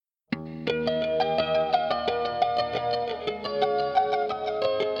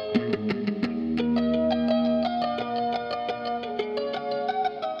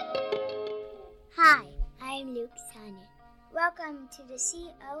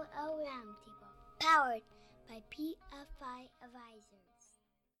COO Roundtable, powered by PFI Advisors.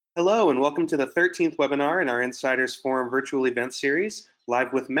 Hello, and welcome to the 13th webinar in our Insiders Forum virtual event series,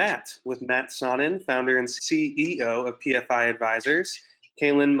 live with Matt Sonnen, founder and CEO of PFI Advisors,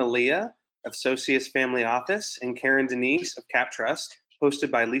 Kaylin Malia of Socius Family Office, and Karen Denise of CapTrust, hosted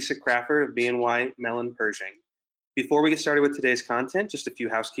by Lisa Crawford of BNY Mellon Pershing. Before we get started with today's content, just a few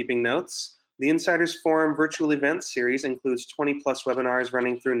housekeeping notes. The Insiders Forum virtual event series includes 20 plus webinars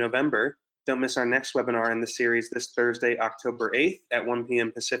running through November. Don't miss our next webinar in the series this Thursday, October 8th at 1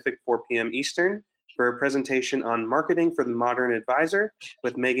 p.m. Pacific, 4 p.m. Eastern for a presentation on marketing for the modern advisor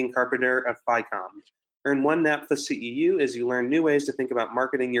with Megan Carpenter of FICOM. Earn one NAPFA CEU as you learn new ways to think about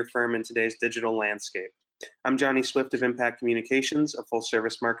marketing your firm in today's digital landscape. I'm Johnny Swift of Impact Communications, a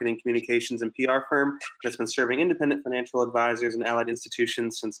full-service marketing communications and PR firm that's been serving independent financial advisors and allied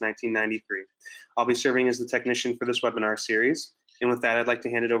institutions since 1993. I'll be serving as the technician for this webinar series. And with that, I'd like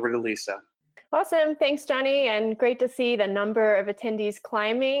to hand it over to Lisa. Awesome. Thanks, Johnny. And great to see the number of attendees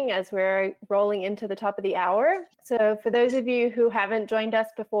climbing as we're rolling into the top of the hour. So for those of you who haven't joined us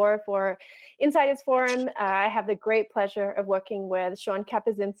before for Insiders Forum, I have the great pleasure of working with Sean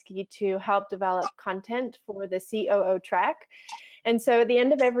Kapuzinski to help develop content for the COO track. And so at the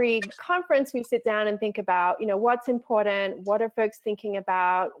end of every conference, we sit down and think about, what's important, what are folks thinking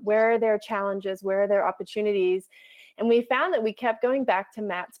about, where are their challenges, where are their opportunities. And we found that we kept going back to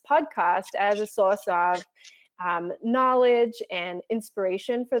Matt's podcast as a source of knowledge and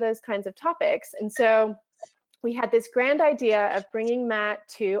inspiration for those kinds of topics. And so we had this grand idea of bringing Matt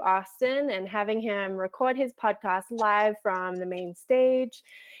to Austin and having him record his podcast live from the main stage.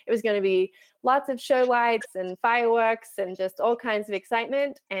 It was going to be lots of show lights and fireworks and just all kinds of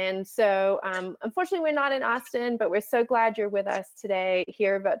excitement. And so unfortunately, we're not in Austin, but we're so glad you're with us today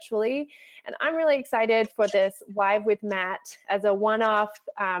here virtually. And I'm really excited for this Live with Matt as a one-off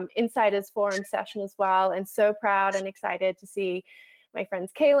Insiders Forum session as well. And so proud and excited to see my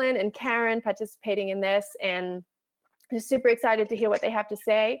friends Kaylin and Karen participating in this, and just super excited to hear what they have to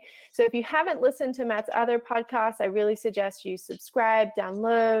say. So if you haven't listened to Matt's other podcasts, I really suggest you subscribe,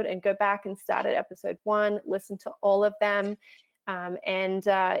 download, and go back and start at episode 1, listen to all of them, and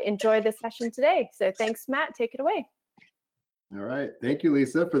enjoy the session today. So thanks, Matt. Take it away. All right. Thank you,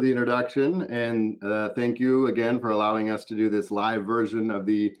 Lisa, for the introduction. And thank you again for allowing us to do this live version of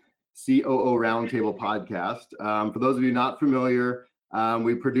the COO Roundtable podcast. For those of you not familiar,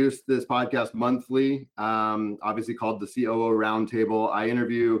 we produce this podcast monthly, obviously called the COO Roundtable. I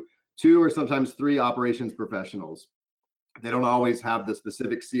interview 2 or sometimes 3 operations professionals. They don't always have the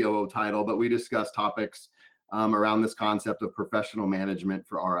specific COO title, but we discuss topics around this concept of professional management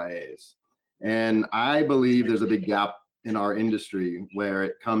for RIAs. And I believe there's a big gap in our industry where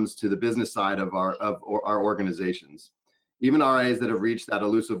it comes to the business side of our organizations. Even RIAs that have reached that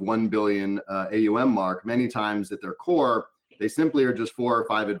elusive 1 billion AUM mark, many times at their core, they simply are just 4 or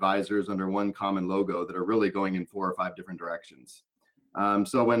 5 advisors under one common logo that are really going in 4 or 5 different directions.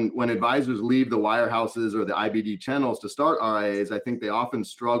 So when advisors leave the wirehouses or the IBD channels to start RIAs, I think they often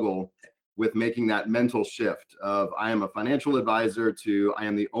struggle with making that mental shift of I am a financial advisor to I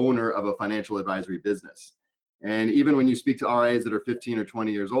am the owner of a financial advisory business. And even when you speak to RIAs that are 15 or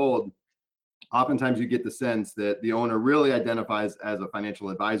 20 years old, oftentimes you get the sense that the owner really identifies as a financial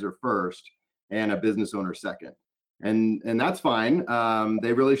advisor first and a business owner second. And that's fine.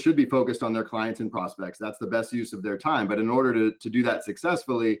 They really should be focused on their clients and prospects. That's the best use of their time. But in order to do that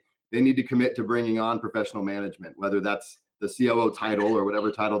successfully, they need to commit to bringing on professional management, whether that's the COO title or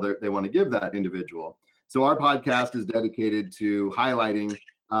whatever title they want to give that individual. So our podcast is dedicated to highlighting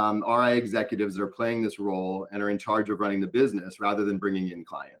RIA executives that are playing this role and are in charge of running the business rather than bringing in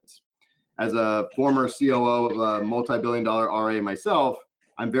clients. As a former COO of a multi-billion-dollar RIA myself,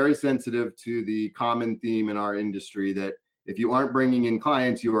 I'm very sensitive to the common theme in our industry that if you aren't bringing in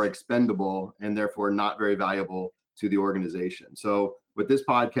clients, you are expendable and therefore not very valuable to the organization. So with this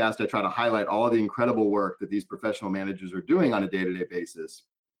podcast, I try to highlight all of the incredible work that these professional managers are doing on a day-to-day basis,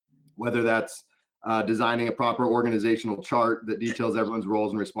 whether that's designing a proper organizational chart that details everyone's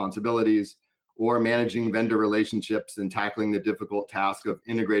roles and responsibilities, or managing vendor relationships and tackling the difficult task of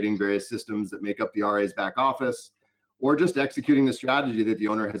integrating various systems that make up the RA's back office, or just executing the strategy that the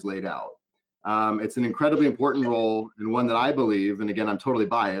owner has laid out. It's an incredibly important role and one that I believe, and again, I'm totally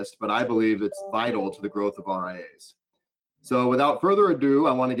biased, but I believe it's vital to the growth of RIAs. So without further ado,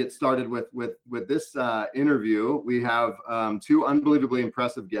 I want to get started with this interview. We have 2 unbelievably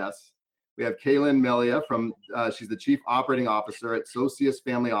impressive guests. We have Kaylin Malia she's the Chief Operating Officer at Socius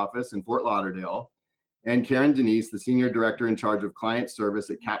Family Office in Fort Lauderdale, and Karen Denise, the Senior Director in charge of Client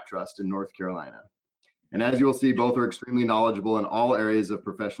Service at CapTrust in North Carolina. And as you'll see, both are extremely knowledgeable in all areas of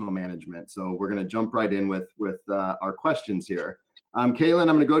professional management. So we're going to jump right in with our questions here. Kaylin,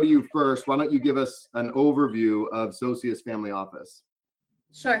 I'm going to go to you first. Why don't you give us an overview of Socius Family Office?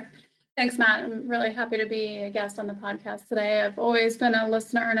 Sure. Thanks, Matt. I'm really happy to be a guest on the podcast today. I've always been a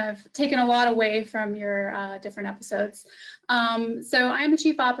listener and I've taken a lot away from your different episodes. So I'm the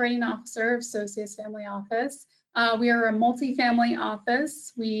Chief Operating Officer of Socius Family Office. We are a multifamily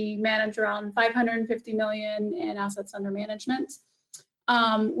office. We manage around $550 million in assets under management.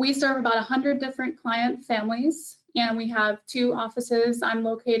 We serve about 100 different client families, and we have 2 offices. I'm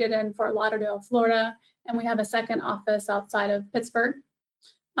located in Fort Lauderdale, Florida, and we have a second office outside of Pittsburgh.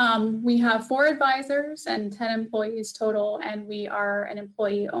 We have 4 advisors and 10 employees total, and we are an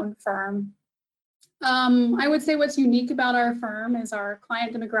employee-owned firm. I would say what's unique about our firm is our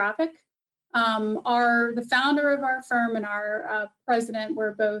client demographic. The founder of our firm and our president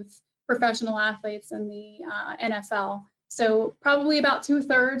were both professional athletes in the NFL. So probably about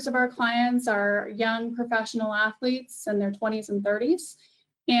 2/3 of our clients are young professional athletes in their 20s and 30s.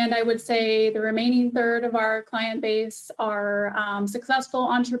 And I would say the remaining third of our client base are successful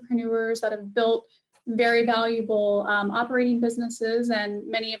entrepreneurs that have built very valuable operating businesses, and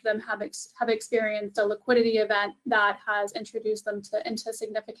many of them have experienced a liquidity event that has introduced them into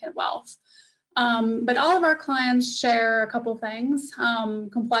significant wealth. But all of our clients share a couple things.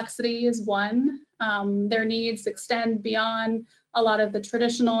 Complexity is one. Their needs extend beyond a lot of the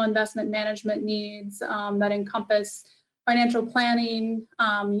traditional investment management needs that encompass financial planning,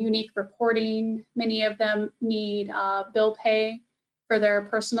 unique reporting. Many of them need bill pay for their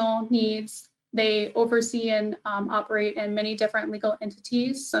personal needs. They oversee and operate in many different legal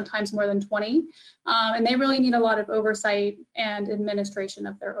entities, sometimes more than 20, and they really need a lot of oversight and administration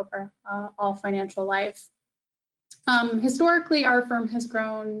of their overall financial life. Historically, our firm has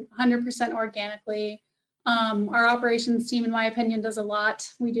grown 100% organically. Our operations team, in my opinion, does a lot.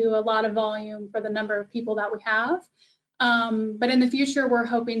 We do a lot of volume for the number of people that we have. But in the future, we're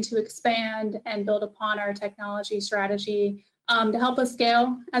hoping to expand and build upon our technology strategy to help us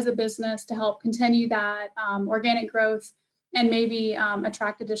scale as a business, to help continue that organic growth, and maybe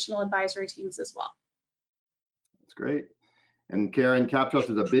attract additional advisory teams as well. That's great. And Karen, CapTrust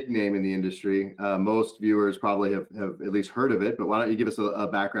is a big name in the industry. Most viewers probably have at least heard of it, but why don't you give us a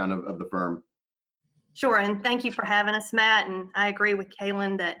background of the firm? Sure, and thank you for having us, Matt. And I agree with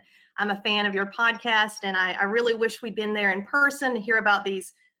Kaylin that I'm a fan of your podcast, and I really wish we'd been there in person to hear about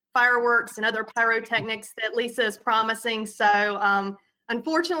these fireworks and other pyrotechnics that Lisa is promising. So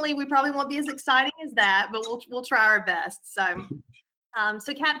unfortunately, we probably won't be as exciting as that, but we'll try our best. So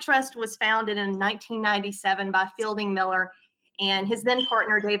CapTrust was founded in 1997 by Fielding Miller and his then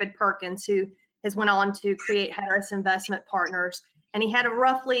partner, David Perkins, who has went on to create Harris Investment Partners. And he had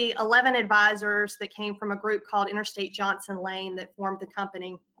roughly 11 advisors that came from a group called Interstate Johnson Lane that formed the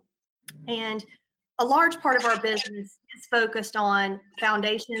company. And a large part of our business is focused on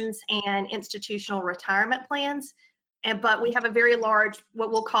foundations and institutional retirement plans. But we have a very large, what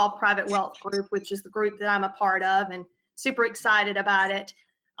we'll call private wealth group, which is the group that I'm a part of, and super excited about it.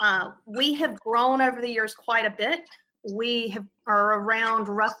 We have grown over the years quite a bit. We are around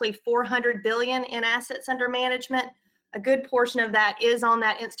roughly $400 billion in assets under management. A good portion of that is on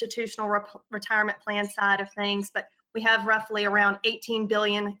that institutional retirement plan side of things, but we have roughly around $18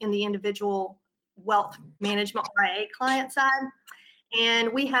 billion in the individual wealth management RIA client side.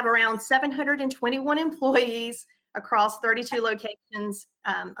 And we have around 721 employees across 32 locations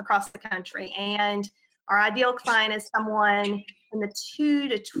across the country. And our ideal client is someone in the $2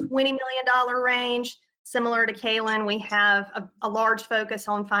 to $20 million range. Similar to Kaylin, we have a large focus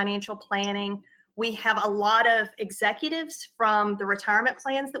on financial planning. We have a lot of executives from the retirement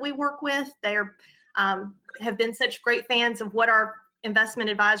plans that we work with. They have been such great fans of what our investment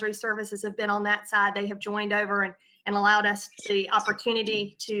advisory services have been on that side. They have joined over and allowed us the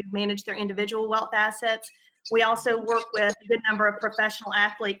opportunity to manage their individual wealth assets. We also work with a good number of professional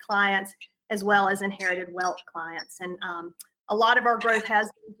athlete clients as well as inherited wealth clients. And a lot of our growth has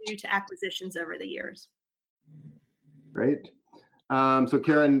been due to acquisitions over the years. Great. So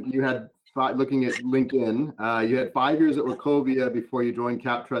Karen, you had, looking at LinkedIn, you had 5 years at Wachovia before you joined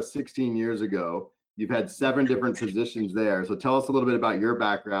CapTrust 16 years ago. You've had 7 different positions there. So tell us a little bit about your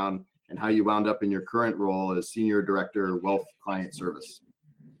background and how you wound up in your current role as Senior Director, Wealth Client Service.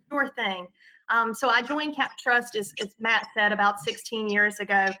 Sure thing. So I joined CapTrust, as Matt said, about 16 years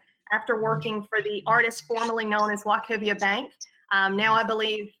ago after working for the artist formerly known as Wachovia Bank. Now I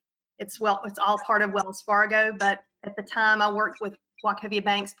believe it's all part of Wells Fargo, but at the time I worked with Wachovia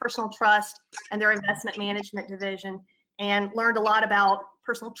Bank's personal trust and their investment management division, and learned a lot about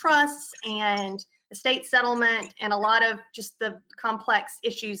personal trusts and estate settlement, and a lot of just the complex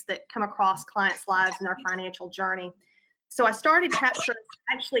issues that come across clients' lives in their financial journey. So I started Capture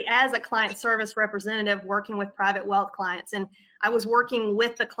actually as a client service representative working with private wealth clients. And I was working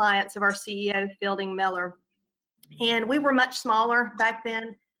with the clients of our CEO, Fielding Miller. And we were much smaller back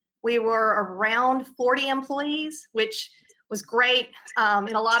then. We were around 40 employees, which was great.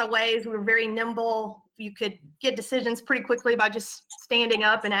 In a lot of ways, we were very nimble. You could get decisions pretty quickly by just standing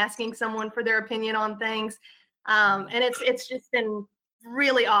up and asking someone for their opinion on things. And it's just been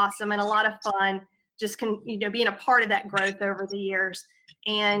really awesome and a lot of fun, just being a part of that growth over the years.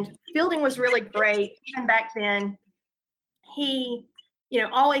 And Fielding was really great. Even back then, he,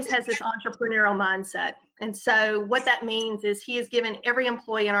 always has this entrepreneurial mindset. And so what that means is he has given every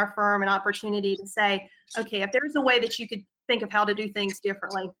employee in our firm an opportunity to say, okay, if there's a way that you could think of how to do things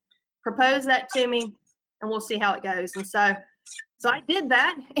differently, propose that to me and we'll see how it goes. And so I did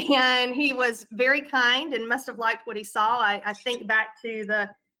that, and he was very kind and must have liked what he saw. I think back to the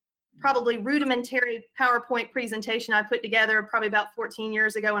probably rudimentary PowerPoint presentation I put together probably about 14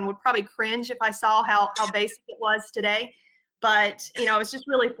 years ago, and would probably cringe if I saw how basic it was today. But, I was just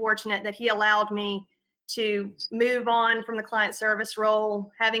really fortunate that he allowed me to move on from the client service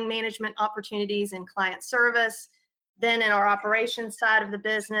role, having management opportunities in client service, then in our operations side of the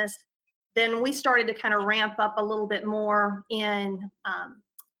business. Then we started to kind of ramp up a little bit more in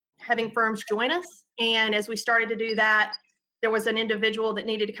having firms join us. And as we started to do that, there was an individual that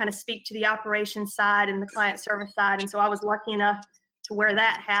needed to kind of speak to the operations side and the client service side. And so I was lucky enough to wear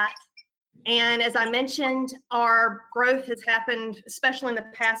that hat. And as I mentioned, our growth has happened, especially in the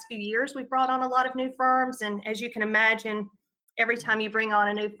past few years. We've brought on a lot of new firms. And as you can imagine, every time you bring on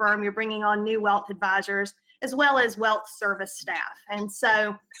a new firm, you're bringing on new wealth advisors, as well as wealth service staff. And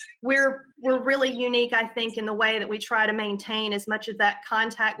so we're really unique, I think, in the way that we try to maintain as much of that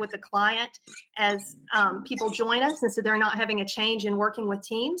contact with the client as people join us. And so they're not having a change in working with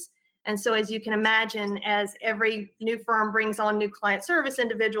teams. And so as you can imagine, as every new firm brings on new client service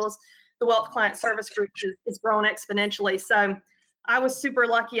individuals, the wealth client service group is grown exponentially. So I was super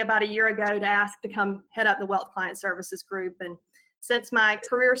lucky about a year ago to ask to come head up the wealth client services group. And since my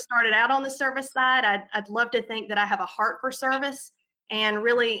career started out on the service side, I'd love to think that I have a heart for service. And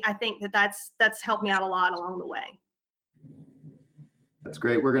really, I think that's helped me out a lot along the way. That's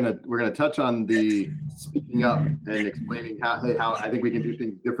great. We're gonna touch on the speaking up and explaining how I think we can do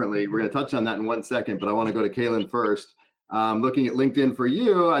things differently. We're gonna touch on that in 1 second, but I want to go to Kaylin first. Looking at LinkedIn for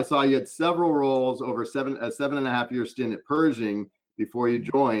you, I saw you had several roles over a 7.5-year stint at Pershing before you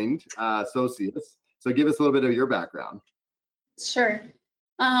joined Associates. So give us a little bit of your background. Sure.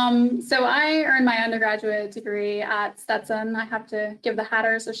 So I earned my undergraduate degree at Stetson. I have to give the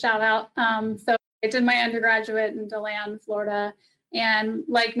Hatters a shout out. So I did my undergraduate in DeLand, Florida. And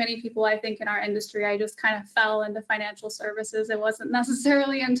like many people, I think in our industry, I just kind of fell into financial services. It wasn't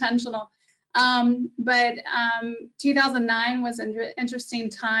necessarily intentional. But 2009 was an interesting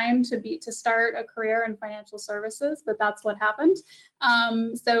time to start a career in financial services, but that's what happened.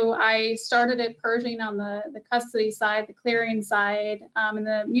 So I started at Pershing on the custody side, the clearing side, in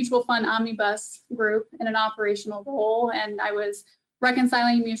the mutual fund omnibus group in an operational role. And I was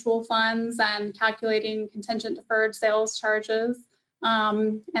reconciling mutual funds and calculating contingent deferred sales charges.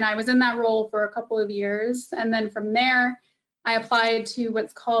 And I was in that role for a couple of years. And then from there, I applied to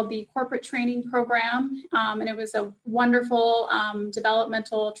what's called the corporate training program, and it was a wonderful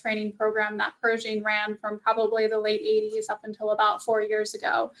developmental training program that Pershing ran from probably the late 80s up until about 4 years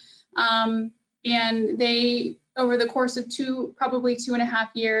ago. And they, over the course of probably 2.5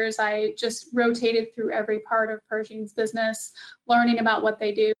 years, I just rotated through every part of Pershing's business, learning about what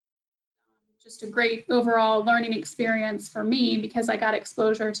they do. Just a great overall learning experience for me because I got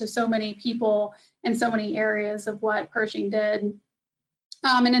exposure to so many people and so many areas of what Pershing did.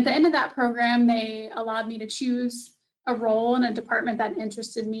 And at the end of that program, they allowed me to choose a role in a department that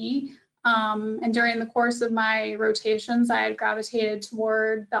interested me. And during the course of my rotations, I had gravitated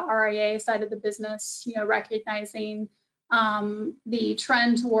toward the RIA side of the business, recognizing the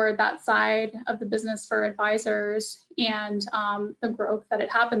trend toward that side of the business for advisors and the growth that had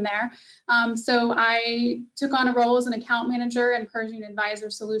happened there. So I took on a role as an account manager in Pershing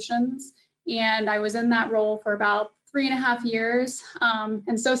Advisor Solutions, and I was in that role for about 3.5 years. And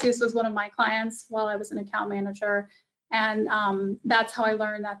Associates was one of my clients while I was an account manager. And that's how I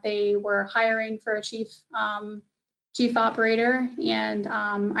learned that they were hiring for a chief operator. And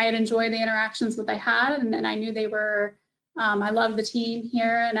I had enjoyed the interactions that they had, and I knew they were I love the team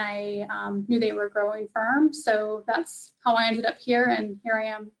here, and I knew they were a growing firm. So that's how I ended up here, and here I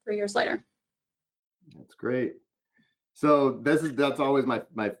am 3 years later. That's great. So that's always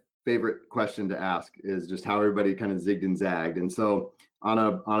my favorite question to ask is just how everybody kind of zigged and zagged. And so on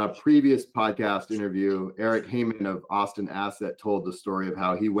a previous podcast interview, Eric Heyman of Austin Asset told the story of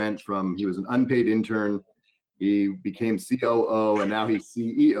how he was an unpaid intern, he became COO, and now he's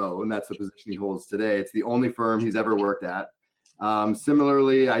CEO, and that's the position he holds today. It's the only firm he's ever worked at.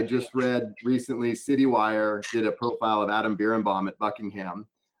 Similarly, I just read recently, CityWire did a profile of Adam Birnbaum at Buckingham.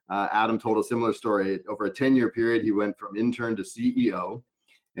 Adam told a similar story. Over a 10-year period, he went from intern to CEO.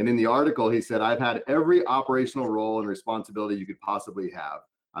 And in the article, he said, I've had every operational role and responsibility you could possibly have.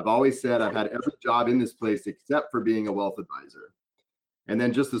 I've always said I've had every job in this place except for being a wealth advisor. And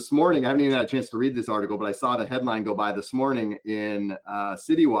then just this morning, I haven't even had a chance to read this article, but I saw the headline go by this morning in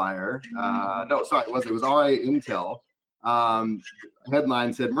CityWire. It was RIA Intel.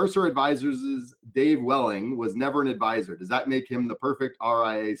 Headline said, Mercer Advisors' Dave Welling was never an advisor. Does that make him the perfect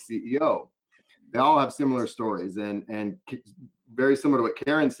RIA CEO? They all have similar stories, and very similar to what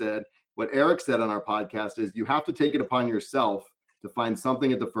Karen said. What Eric said on our podcast is you have to take it upon yourself to find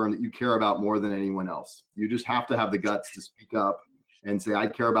something at the firm that you care about more than anyone else. You just have to have the guts to speak up and say, I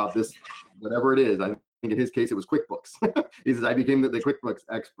care about this, whatever it is. I think in his case, it was QuickBooks. He says, I became the QuickBooks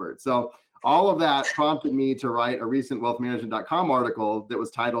expert. So all of that prompted me to write a recent wealthmanagement.com article that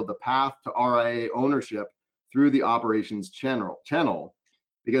was titled The Path to RIA Ownership Through the Operations Channel.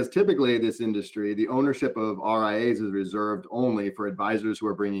 Because typically this industry, the ownership of RIAs is reserved only for advisors who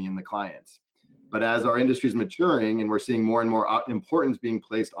are bringing in the clients. But as our industry is maturing and we're seeing more and more importance being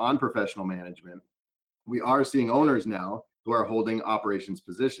placed on professional management, we are seeing owners now who are holding operations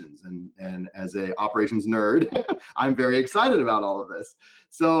positions. And as a operations nerd, I'm very excited about all of this.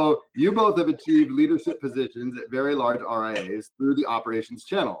 So you both have achieved leadership positions at very large RIAs through the operations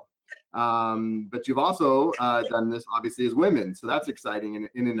channel. But you've also done this obviously as women. So that's exciting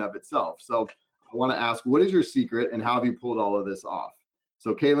in and of itself. So I want to ask, what is your secret and how have you pulled all of this off?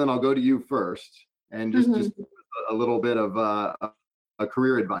 So Kaylin, I'll go to you first and just a little bit of a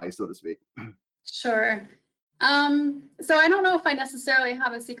career advice, so to speak. Sure. So I don't know if I necessarily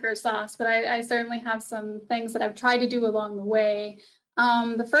have a secret sauce, but I certainly have some things that I've tried to do along the way.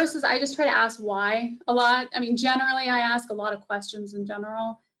 The first is I just try to ask why a lot. I mean, generally I ask a lot of questions in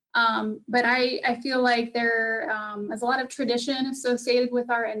general, but I feel like there is a lot of tradition associated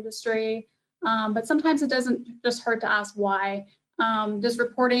with our industry, but sometimes it doesn't just hurt to ask why. Does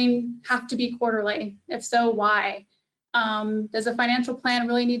reporting have to be quarterly? If so, why? Does a financial plan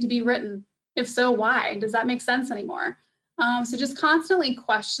really need to be written? If so, why? Does that make sense anymore? So just constantly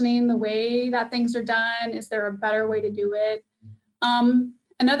questioning the way that things are done. Is there a better way to do it?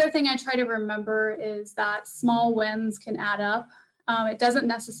 Another thing I try to remember is that small wins can add up. It doesn't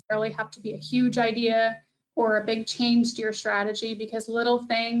necessarily have to be a huge idea or a big change to your strategy, because little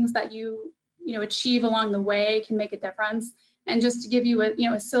things that you achieve along the way can make a difference. And just to give you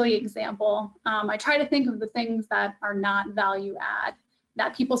a silly example, I try to think of the things that are not value add,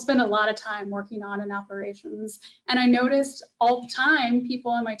 that people spend a lot of time working on in operations. And I noticed all the time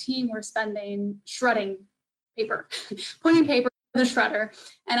people on my team were shredding paper, putting paper in the shredder.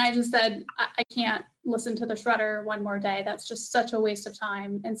 And I just said, I can't listen to the shredder one more day. That's just such a waste of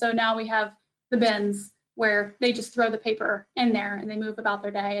time. And so now we have the bins where they just throw the paper in there and they move about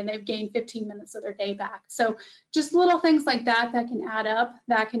their day and they've gained 15 minutes of their day back. So just little things like that can add up,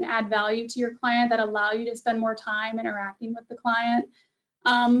 that can add value to your client, that allow you to spend more time interacting with the client.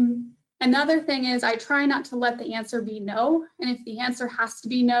 Another thing is I try not to let the answer be no. And if the answer has to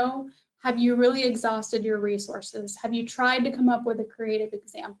be no, have you really exhausted your resources? Have you tried to come up with a creative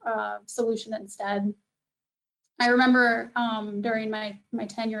solution instead? I remember during my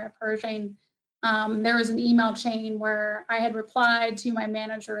tenure at Pershing, there was an email chain where I had replied to my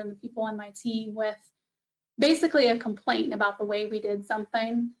manager and the people on my team with basically a complaint about the way we did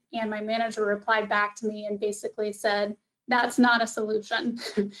something. And my manager replied back to me and basically said, that's not a solution.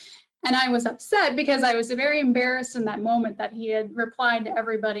 And I was upset because I was very embarrassed in that moment that he had replied to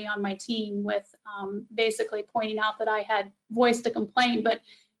everybody on my team with basically pointing out that I had voiced a complaint. But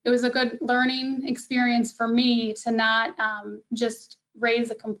it was a good learning experience for me to not just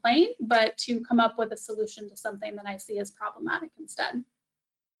raise a complaint, but to come up with a solution to something that I see as problematic instead.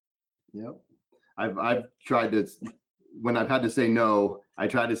 Yep. I've tried to, when I've had to say no, I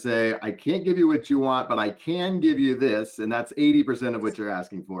try to say, I can't give you what you want, but I can give you this. And that's 80% of what you're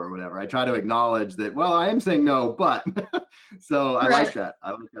asking for or whatever. I try to acknowledge that, well, I am saying no, but so I like that.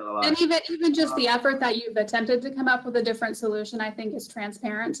 I like that a lot. And even just the effort that you've attempted to come up with a different solution, I think is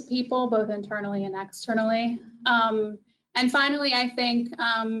transparent to people, both internally and externally. And finally, I think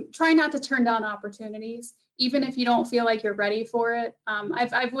try not to turn down opportunities, even if you don't feel like you're ready for it.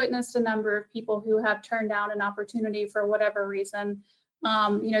 I've witnessed a number of people who have turned down an opportunity for whatever reason.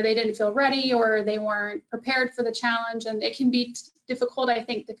 They didn't feel ready or they weren't prepared for the challenge. And it can be difficult, I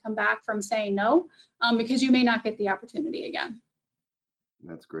think, to come back from saying no, because you may not get the opportunity again.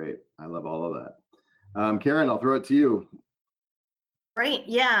 That's great. I love all of that. Karen, I'll throw it to you. Great.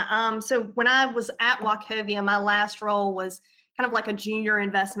 Yeah. So when I was at Wachovia, my last role was kind of like a junior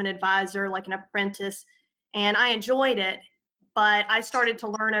investment advisor, like an apprentice, and I enjoyed it. But I started to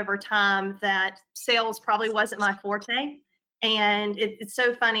learn over time that sales probably wasn't my forte. And it's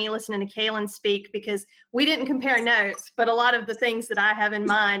so funny listening to Kaylin speak, because we didn't compare notes, but a lot of the things that I have in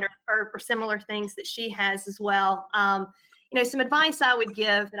mind are similar things that she has as well. Some advice I would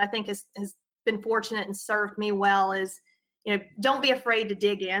give that I think has been fortunate and served me well is, don't be afraid to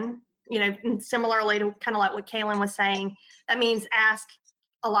dig in, and similarly to kind of like what Kaylin was saying, that means ask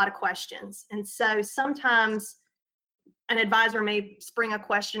a lot of questions. And so sometimes an advisor may spring a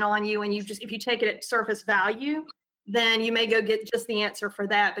question on you, and if you take it at surface value, then you may go get just the answer for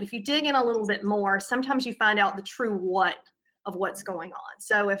that. But if you dig in a little bit more, sometimes you find out the true what of what's going on.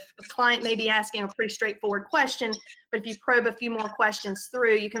 So if a client may be asking a pretty straightforward question, but if you probe a few more questions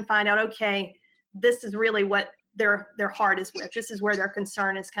through, you can find out, okay, this is really what their heart is with. This is where their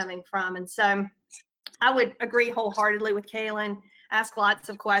concern is coming from. And so I would agree wholeheartedly with Kaylin. Ask lots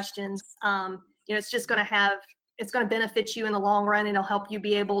of questions. It's just going to benefit you in the long run, and it'll help you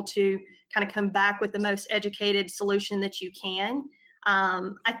be able to kind of come back with the most educated solution that you can.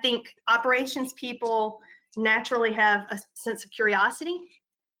 I think operations people naturally have a sense of curiosity,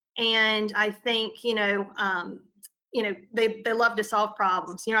 and I think they love to solve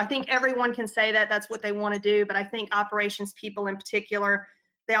problems. I think everyone can say that that's what they want to do, but I think operations people in particular,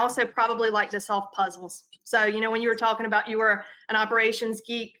 they also probably like to solve puzzles. So when you were talking about you were an operations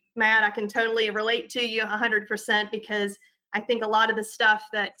geek, Matt, I can totally relate to you 100%, because I think a lot of the stuff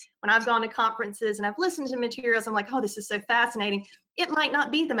that when I've gone to conferences and I've listened to materials, I'm like, oh, this is so fascinating. It might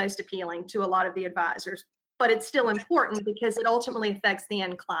not be the most appealing to a lot of the advisors, but it's still important because it ultimately affects the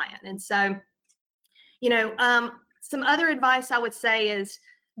end client. And so, some other advice I would say is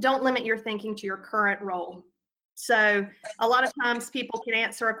don't limit your thinking to your current role. So a lot of times people can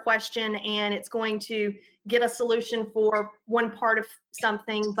answer a question and it's going to get a solution for one part of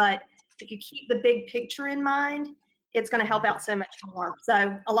something, but if you keep the big picture in mind, it's going to help out so much more.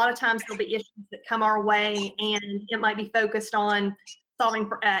 So a lot of times there'll be issues that come our way and it might be focused on solving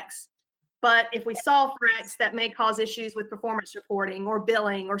for X. But if we solve for X, that may cause issues with performance reporting or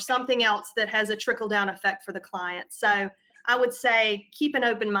billing or something else that has a trickle-down effect for the client. So I would say keep an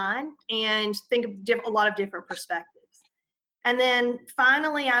open mind and think of a lot of different perspectives. And then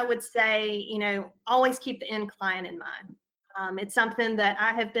finally, I would say, always keep the end client in mind. It's something that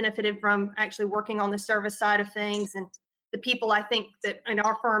I have benefited from actually working on the service side of things. And the people I think that in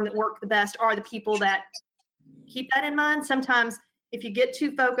our firm that work the best are the people that keep that in mind. Sometimes if you get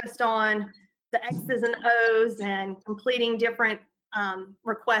too focused on the X's and O's and completing different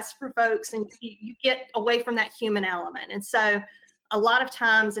requests for folks, and you get away from that human element. And so a lot of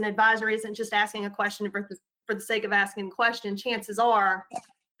times an advisor isn't just asking a question for the sake of asking a question. Chances are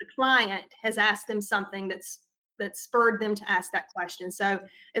the client has asked them something that spurred them to ask that question. So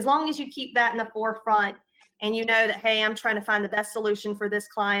as long as you keep that in the forefront and you know that, hey, I'm trying to find the best solution for this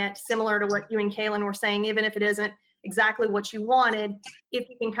client, similar to what you and Kaylin were saying, even if it isn't exactly what you wanted, if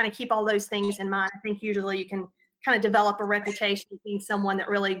you can kind of keep all those things in mind, I think usually you can kind of develop a reputation of being someone that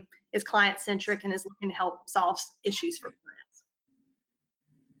really is client-centric and is looking to help solve issues for clients.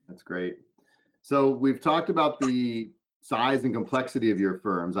 That's great. So we've talked about the size and complexity of your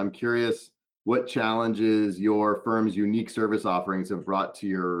firms. I'm curious what challenges your firm's unique service offerings have brought to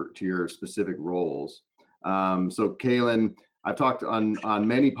your specific roles. So Kaylin, I've talked on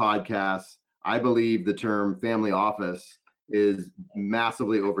many podcasts. I believe the term family office is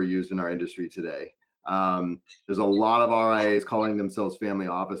massively overused in our industry today. There's a lot of RIAs calling themselves family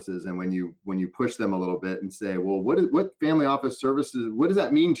offices, and when you push them a little bit and say, well, what family office services, what does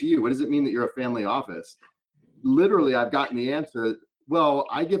that mean to you? What does it mean that you're a family office? Literally, I've gotten the answer, well,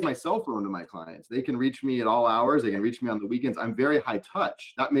 I give my cell phone to my clients. They can reach me at all hours. They can reach me on the weekends. I'm very high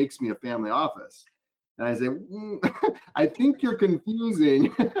touch. That makes me a family office. And I say, I think you're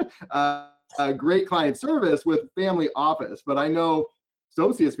confusing a great client service with family office, but I know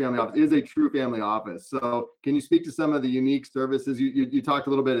Socius Family Office is a true family office. So can you speak to some of the unique services? You talked a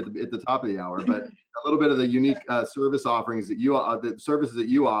little bit at the top of the hour, but a little bit of the unique service offerings that the services that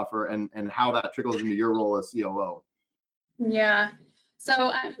you offer and how that trickles into your role as COO. Yeah.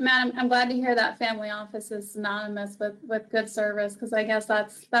 So Matt, I'm glad to hear that family office is synonymous with good service, because I guess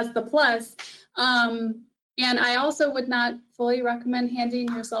that's the plus. And I also would not fully recommend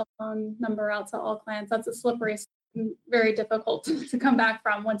handing your cell phone number out to all clients. That's a slippery slope. very difficult to come back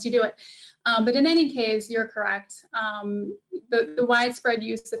from once you do it. But in any case, you're correct. The widespread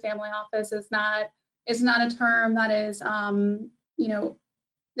use of family office is not a term that is,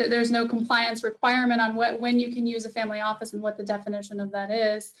 there's no compliance requirement on when you can use a family office and what the definition of that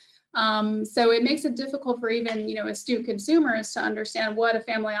is. So it makes it difficult for even, astute consumers to understand what a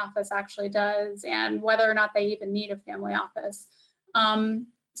family office actually does and whether or not they even need a family office.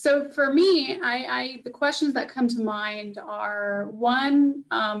 So for me, the questions that come to mind are, one,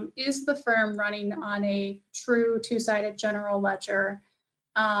 is the firm running on a true two-sided general ledger?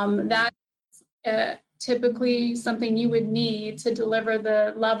 That's typically something you would need to deliver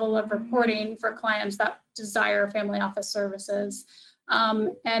the level of reporting for clients that desire family office services.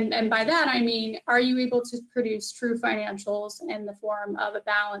 And by that, I mean, are you able to produce true financials in the form of a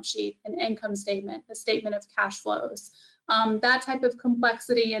balance sheet, an income statement, a statement of cash flows? That type of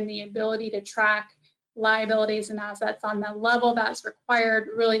complexity and the ability to track liabilities and assets on the level that's required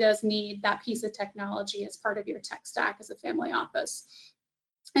really does need that piece of technology as part of your tech stack as a family office.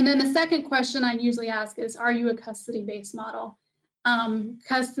 And then the second question I usually ask is, are you a custody-based model?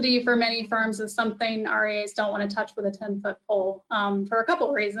 Custody for many firms is something RIAs don't want to touch with a 10-foot pole for a couple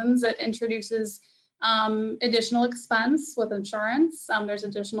of reasons. It introduces additional expense with insurance. There's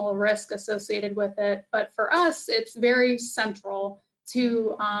additional risk associated with it. But for us, it's very central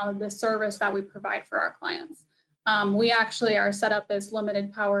to the service that we provide for our clients. We actually are set up as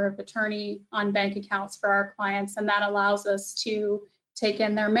limited power of attorney on bank accounts for our clients, and that allows us to take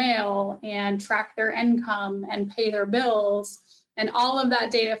in their mail and track their income and pay their bills. And all of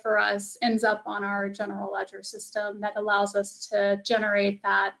that data for us ends up on our general ledger system that allows us to generate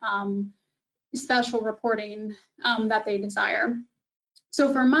that special reporting that they desire.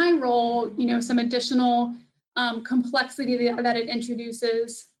 So for my role, some additional complexity that it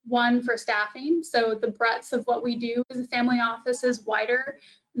introduces, one, for staffing. So the breadth of what we do as a family office is wider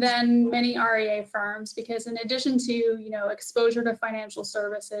than many RIA firms, because in addition to, exposure to financial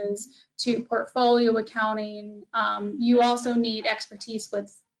services, to portfolio accounting, you also need expertise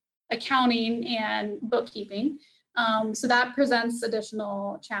with accounting and bookkeeping. So that presents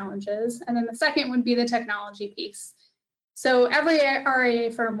additional challenges. And then the second would be the technology piece. So every RIA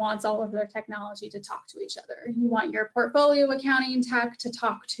firm wants all of their technology to talk to each other. You want your portfolio accounting tech to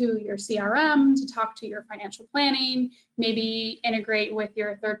talk to your CRM, to talk to your financial planning, maybe integrate with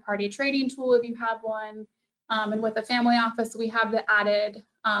your third-party trading tool if you have one. And with the family office, we have the added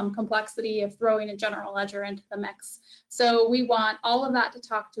complexity of throwing a general ledger into the mix. So we want all of that to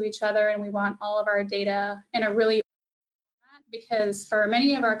talk to each other, and we want all of our data in a really, because for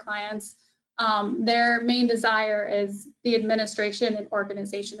many of our clients, their main desire is the administration and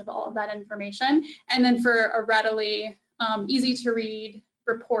organization of all of that information, and then for a readily easy to read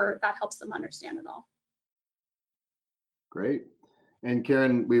report that helps them understand it all. Great. And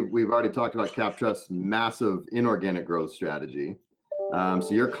Karen, we've already talked about CapTrust's massive inorganic growth strategy. So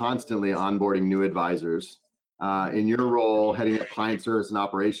you're constantly onboarding new advisors. In your role heading up client service and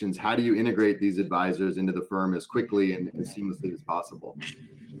operations, how do you integrate these advisors into the firm as quickly and as seamlessly as possible?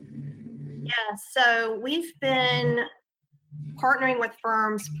 Yeah, so we've been partnering with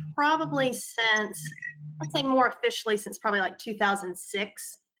firms probably since, let's say more officially since probably like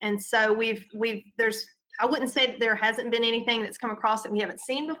 2006. And so I wouldn't say that there hasn't been anything that's come across that we haven't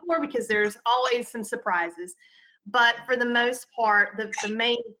seen before, because there's always some surprises. But for the most part, the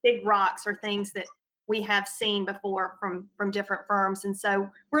main big rocks are things that we have seen before from different firms. And so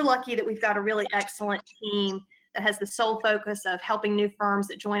we're lucky that we've got a really excellent team that has the sole focus of helping new firms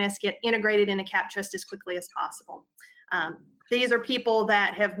that join us get integrated into CapTrust as quickly as possible. These are people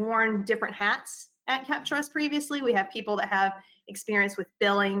that have worn different hats at CapTrust previously. We have people that have experience with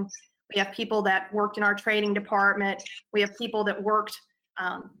billing. We have people that worked in our trading department. We have people that worked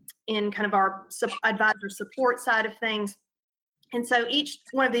in kind of our advisor support side of things. And so each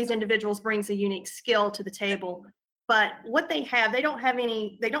one of these individuals brings a unique skill to the table. But what they don't have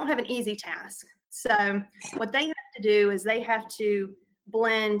an easy task. So what they have to do is they have to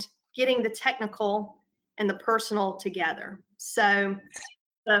blend getting the technical and the personal together. So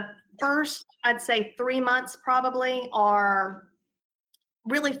the first, I'd say 3 months probably are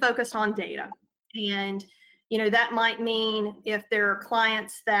really focused on data. And, that might mean if there are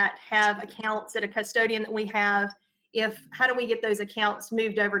clients that have accounts at a custodian that we have, how do we get those accounts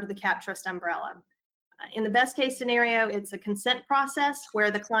moved over to the CapTrust umbrella? In the best case scenario, it's a consent process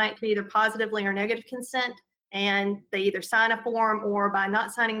where the client can either positively or negative consent, and they either sign a form, or by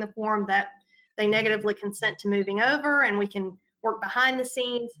not signing the form that they negatively consent to moving over, and we can work behind the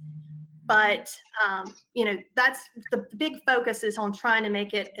scenes. But, that's the big focus is on trying to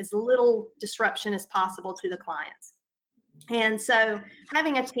make it as little disruption as possible to the clients. And so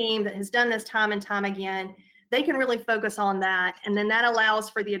having a team that has done this time and time again, they can really focus on that. And then that allows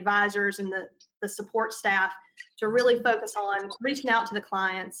for the advisors and the support staff to really focus on reaching out to the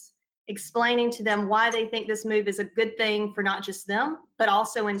clients, explaining to them why they think this move is a good thing for not just them, but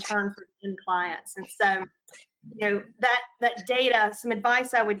also in turn for end clients. And so, that data, some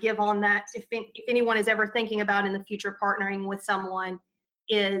advice I would give on that, if anyone is ever thinking about in the future partnering with someone,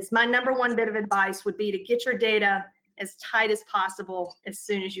 is my number one bit of advice would be to get your data as tight as possible as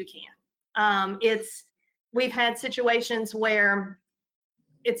soon as you can. We've had situations where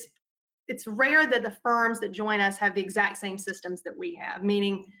it's rare that the firms that join us have the exact same systems that we have,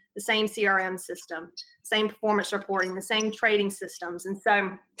 meaning the same CRM system, same performance reporting, the same trading systems. And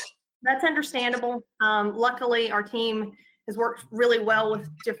so that's understandable. Luckily, our team has worked really well with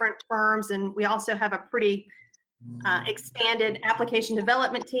different firms, and we also have a pretty expanded application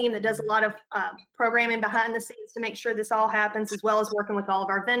development team that does a lot of programming behind the scenes to make sure this all happens, as well as working with all of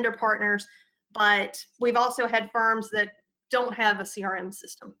our vendor partners. But we've also had firms that don't have a CRM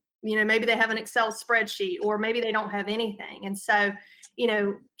system. Maybe they have an Excel spreadsheet, or maybe they don't have anything. And so,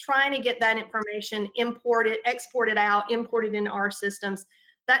 trying to get that information exported out, imported into our systems,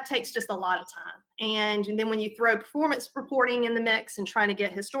 that takes just a lot of time. And then when you throw performance reporting in the mix and trying to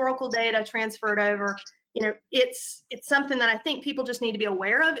get historical data transferred over, it's something that I think people just need to be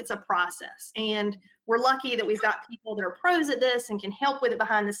aware of. It's a process. And we're lucky that we've got people that are pros at this and can help with it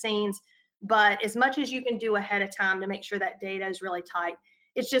behind the scenes. But as much as you can do ahead of time to make sure that data is really tight,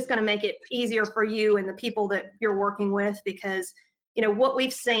 it's just going to make it easier for you and the people that you're working with, because, what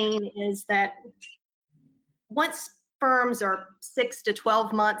we've seen is that once firms are 6 to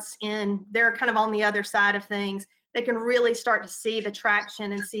 12 months in, they're kind of on the other side of things. They can really start to see the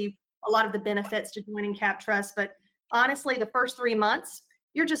traction and see a lot of the benefits to joining CapTrust. But honestly, the first 3 months,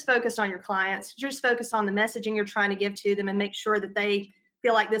 you're just focused on your clients. You're just focused on the messaging you're trying to give to them and make sure that they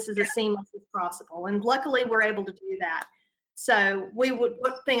feel like this is as seamless as possible. And luckily, we're able to do that. So one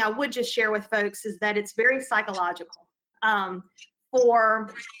thing I would just share with folks is that it's very psychological for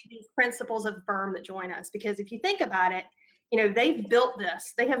these principals of the firm that join us. Because if you think about it, they've built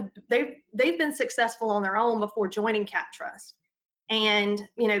this. They've been successful on their own before joining CapTrust. And,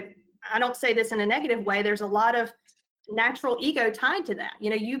 I don't say this in a negative way. There's a lot of natural ego tied to that.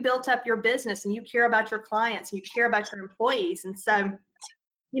 You built up your business and you care about your clients and you care about your employees. And so,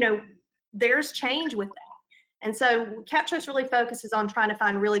 there's change with that. And so CapTrust really focuses on trying to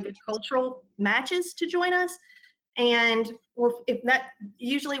find really good cultural matches to join us. And if that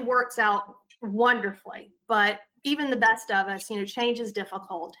usually works out wonderfully, but even the best of us, change is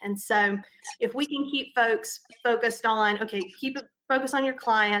difficult. And so if we can keep folks focused on, keep it focused on your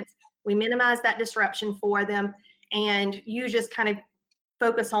clients, we minimize that disruption for them, and you just kind of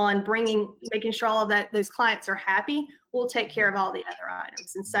focus on making sure all of those clients are happy, we'll take care of all the other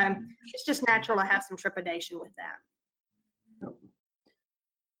items. And so it's just natural to have some trepidation with that.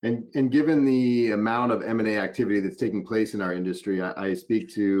 And given the amount of M&A activity that's taking place in our industry, I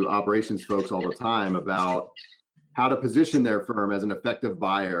speak to operations folks all the time about how to position their firm as an effective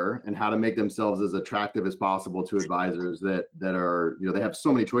buyer and how to make themselves as attractive as possible to advisors that are, they have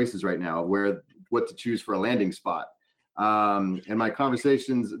so many choices right now what to choose for a landing spot. And my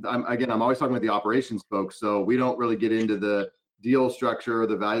conversations, I'm always talking with the operations folks, so we don't really get into the deal structure or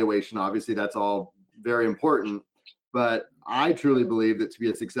the valuation. Obviously, that's all very important. But I truly believe that to be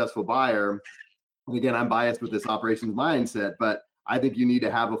a successful buyer, and again, I'm biased with this operations mindset, but I think you need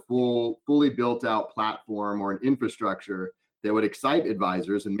to have a fully built out platform or an infrastructure that would excite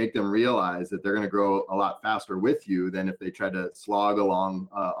advisors and make them realize that they're going to grow a lot faster with you than if they try to slog along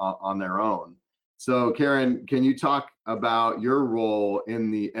on their own. So Karen, can you talk about your role in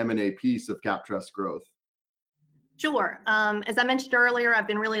the M&A piece of CapTrust growth? Sure. As I mentioned earlier, I've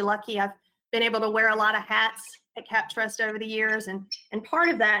been really lucky. I've been able to wear a lot of hats at CapTrust over the years. And part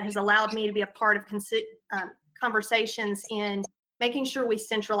of that has allowed me to be a part of conversations in making sure we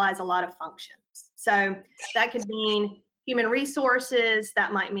centralize a lot of functions. So that could mean human resources,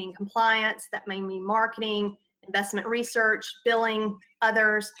 that might mean compliance, that may mean marketing, investment research, billing,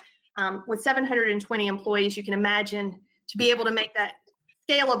 others. With 720 employees, you can imagine to be able to make that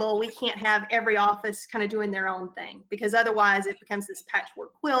scalable, we can't have every office kind of doing their own thing, because otherwise it becomes this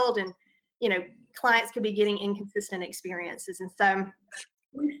patchwork quilt and, clients could be getting inconsistent experiences. And so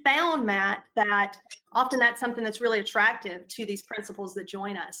we found, Matt, that often that's something that's really attractive to these principals that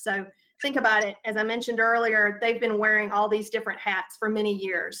join us. So think about it. As I mentioned earlier, they've been wearing all these different hats for many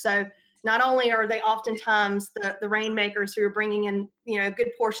years. So not only are they oftentimes the rainmakers who are bringing in, a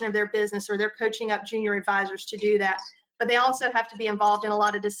good portion of their business, or they're coaching up junior advisors to do that, but they also have to be involved in a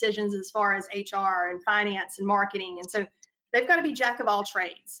lot of decisions as far as HR and finance and marketing. And so they've got to be jack of all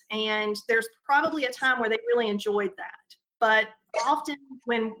trades. And there's probably a time where they really enjoyed that. But often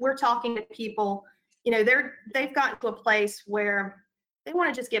when we're talking to people, they've gotten to a place where they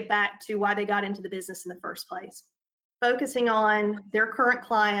want to just get back to why they got into the business in the first place, focusing on their current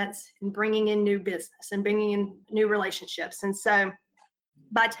clients and bringing in new business and bringing in new relationships. And so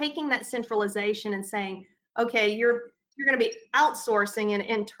by taking that centralization and saying, okay, you're going to be outsourcing and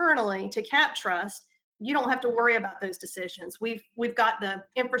internally to CapTrust, you don't have to worry about those decisions. We've got the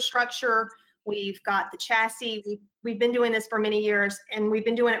infrastructure, we've got the chassis. We've been doing this for many years, and we've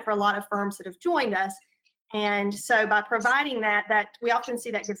been doing it for a lot of firms that have joined us. And so by providing that we often see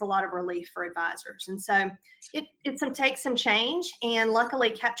that gives a lot of relief for advisors. And so it takes some change. And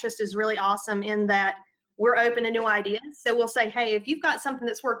luckily, CapTrust is really awesome in that we're open to new ideas. So we'll say, hey, if you've got something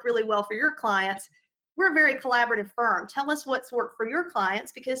that's worked really well for your clients, we're a very collaborative firm. Tell us what's worked for your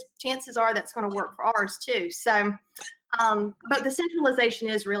clients, because chances are that's going to work for ours too. So, but the centralization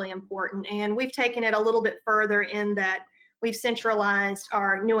is really important. And we've taken it a little bit further in that we've centralized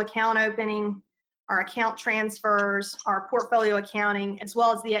our new account opening, our account transfers, our portfolio accounting, as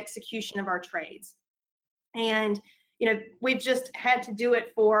well as the execution of our trades. And, we've just had to do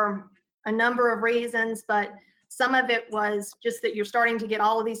it for a number of reasons, but some of it was just that you're starting to get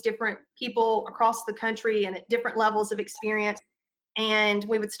all of these different people across the country and at different levels of experience. And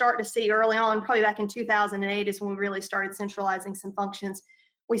we would start to see early on, probably back in 2008 is when we really started centralizing some functions.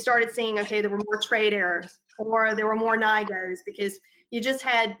 We started seeing, okay, there were more trade errors, or there were more NIGOs, because you just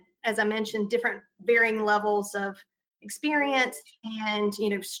had, as I mentioned, different varying levels of experience and,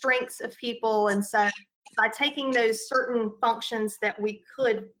 strengths of people. And so by taking those certain functions that we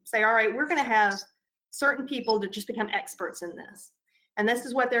could say, all right, we're going to have certain people to just become experts in this. And this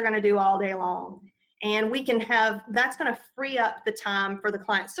is what they're going to do all day long. And we can have, that's going to free up the time for the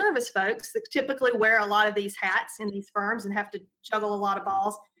client service folks that typically wear a lot of these hats in these firms and have to juggle a lot of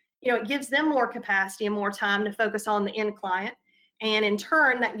balls. It gives them more capacity and more time to focus on the end client. And in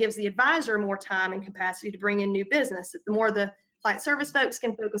turn, that gives the advisor more time and capacity to bring in new business. The more the client service folks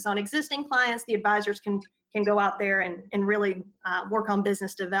can focus on existing clients, the advisors can go out there and really work on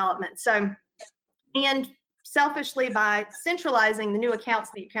business development. So, and selfishly, by centralizing the new accounts,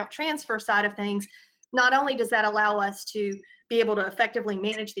 the account transfer side of things, not only does that allow us to be able to effectively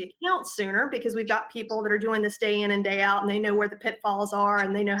manage the accounts sooner, because we've got people that are doing this day in and day out, and they know where the pitfalls are,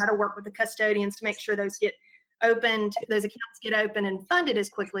 and they know how to work with the custodians to make sure those get opened, those accounts get open and funded as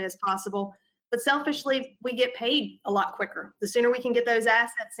quickly as possible. But selfishly, we get paid a lot quicker. The sooner we can get those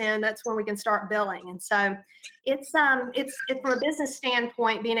assets in, that's when we can start billing. And so it's from a business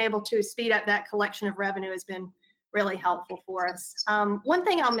standpoint, being able to speed up that collection of revenue has been really helpful for us. One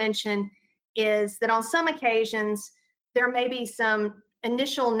thing I'll mention is that on some occasions, there may be some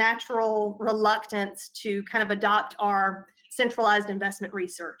initial natural reluctance to kind of adopt our centralized investment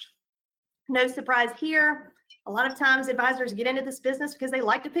research. No surprise here. A lot of times advisors get into this business because they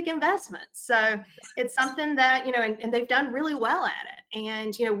like to pick investments. So it's something that, and they've done really well at it.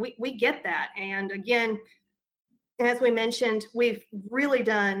 And, we get that. And again, as we mentioned, we've really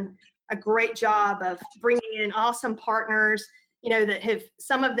done a great job of bringing in awesome partners, that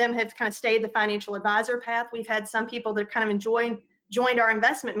some of them have kind of stayed the financial advisor path. We've had some people that kind of joined our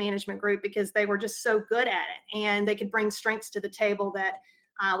investment management group because they were just so good at it, and they could bring strengths to the table that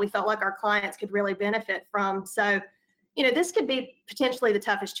we felt like our clients could really benefit from. So, this could be potentially the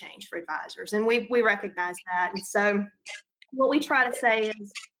toughest change for advisors, and we recognize that. And so what we try to say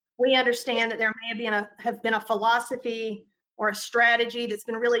is, we understand that there may have been a philosophy or a strategy that's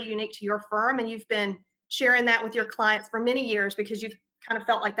been really unique to your firm, and you've been sharing that with your clients for many years because you've kind of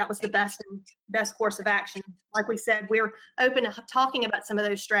felt like that was the best course of action. Like we said, we're open to talking about some of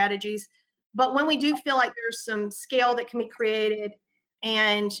those strategies, but when we do feel like there's some scale that can be created,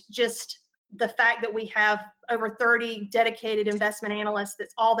 and just the fact that we have over 30 dedicated investment analysts,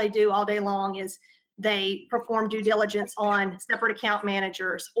 that's all they do all day long is they perform due diligence on separate account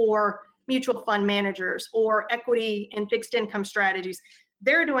managers or mutual fund managers or equity and fixed income strategies.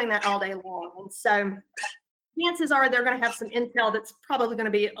 They're doing that all day long. And so chances are they're going to have some intel that's probably going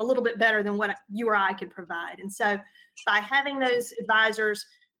to be a little bit better than what you or I could provide. And so by having those advisors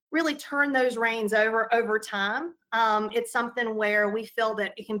really turn those reins over time, it's something where we feel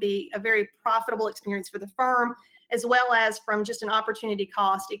that it can be a very profitable experience for the firm, as well as from just an opportunity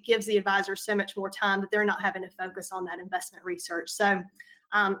cost. It gives the advisor so much more time that they're not having to focus on that investment research. So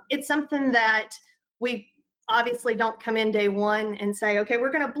it's something that we obviously don't come in day one and say, okay,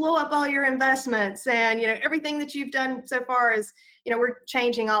 we're going to blow up all your investments. And, everything that you've done so far is, we're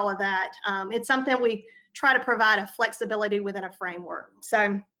changing all of that. It's something we try to provide a flexibility within a framework.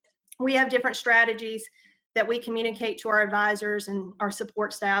 So we have different strategies that we communicate to our advisors and our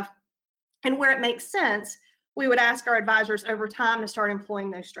support staff. And where it makes sense, we would ask our advisors over time to start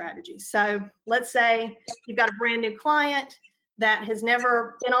employing those strategies. So let's say you've got a brand new client that has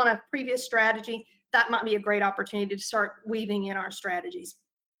never been on a previous strategy. That might be a great opportunity to start weaving in our strategies.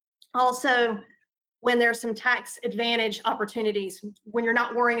 Also, when there's some tax advantage opportunities, when you're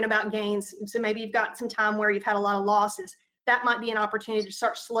not worrying about gains, so maybe you've got some time where you've had a lot of losses, that might be an opportunity to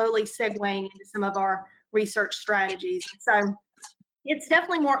start slowly segueing into some of our research strategies. So it's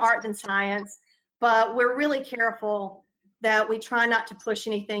definitely more art than science, but we're really careful that we try not to push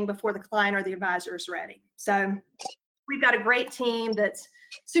anything before the client or the advisor is ready. So we've got a great team that's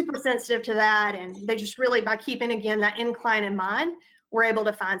super sensitive to that. And they just really, by keeping, again, that end client in mind, we're able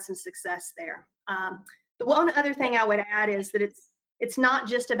to find some success there. The one other thing I would add is that it's not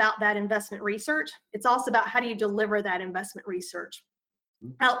just about that investment research. It's also about how do you deliver that investment research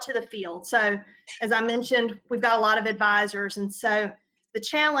out to the field. So as I mentioned, we've got a lot of advisors. And so the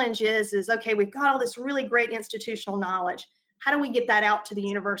challenge is okay, we've got all this really great institutional knowledge. How do we get that out to the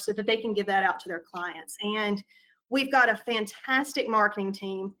universe so that they can give that out to their clients? And we've got a fantastic marketing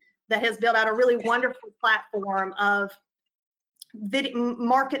team that has built out a really wonderful platform of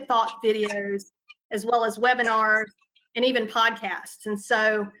market thought videos, as well as webinars and even podcasts. And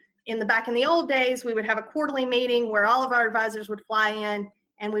so in the old days, we would have a quarterly meeting where all of our advisors would fly in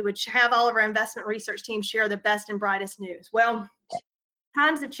and we would have all of our investment research team share the best and brightest news. Well,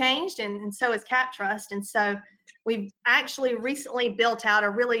 times have changed, and so has CapTrust. And so we've actually recently built out a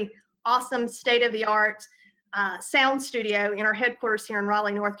really awesome state-of-the-art sound studio in our headquarters here in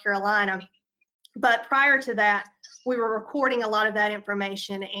Raleigh, North Carolina. But prior to that, we were recording a lot of that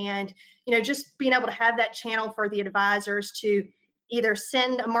information, and just being able to have that channel for the advisors to either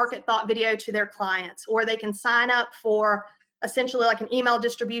send a market thought video to their clients, or they can sign up for essentially like an email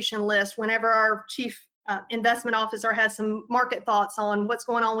distribution list whenever our chief investment officer has some market thoughts on what's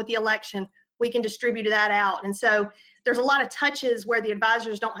going on with the election. We can distribute that out. And so there's a lot of touches where the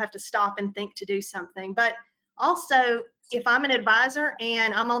advisors don't have to stop and think to do something. But also, if I'm an advisor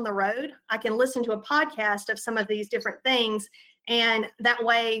and I'm on the road, I can listen to a podcast of some of these different things. And that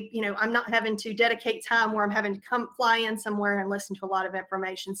way, I'm not having to dedicate time where I'm having to come fly in somewhere and listen to a lot of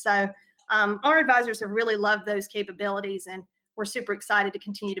information. So our advisors have really loved those capabilities, and we're super excited to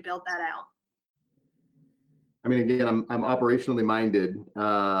continue to build that out. I mean, again, I'm operationally minded,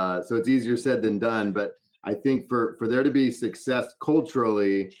 so it's easier said than done. But I think for there to be success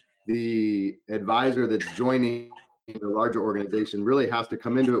culturally, the advisor that's joining the larger organization really has to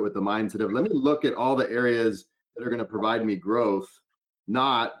come into it with the mindset of, let me look at all the areas that are going to provide me growth,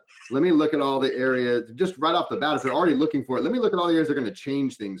 not let me look at all the areas just right off the bat. If they're already looking for it, let me look at all the areas that are going to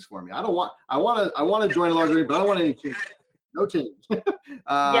change things for me. I want to join a larger organization, but I don't want any change. No change.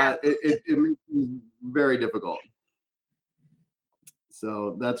 Yeah. It makes it very difficult.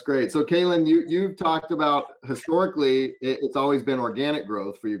 So that's great. So Kaylin, you've talked about historically, it's always been organic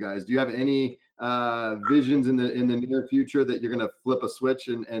growth for you guys. Do you have any visions in the near future that you're going to flip a switch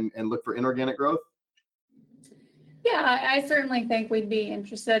and look for inorganic growth? Yeah, I certainly think we'd be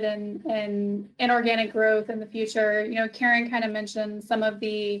interested in inorganic growth in the future. Karen kind of mentioned some of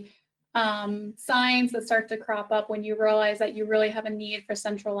the signs that start to crop up when you realize that you really have a need for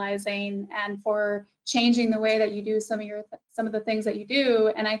centralizing and for changing the way that you do some of the things that you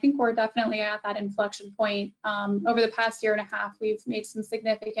do. And I think we're definitely at that inflection point. Over the past year and a half, we've made some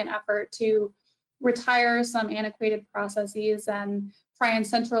significant effort to retire some antiquated processes and try and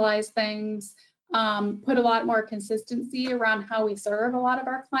centralize things. Put a lot more consistency around how we serve a lot of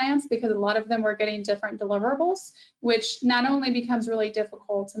our clients, because a lot of them were getting different deliverables, which not only becomes really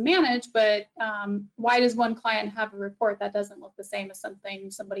difficult to manage, but why does one client have a report that doesn't look the same as something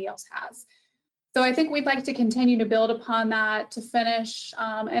somebody else has? So I think we'd like to continue to build upon that to finish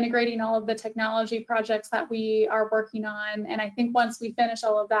integrating all of the technology projects that we are working on. And I think once we finish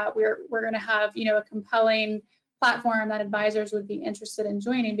all of that, we're going to have, a compelling platform that advisors would be interested in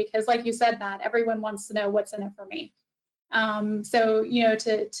joining, because like you said, Matt, everyone wants to know what's in it for me. So,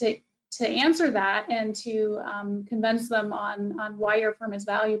 to answer that and to convince them on why your firm is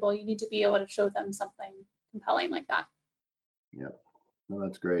valuable, you need to be able to show them something compelling like that. Yep. No,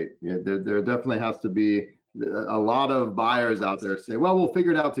 that's great. Yeah, there definitely has to be a lot of buyers out there say, well, we'll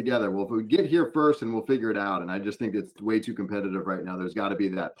figure it out together. Well, if we get here first and we'll figure it out. And I just think it's way too competitive right now. There's got to be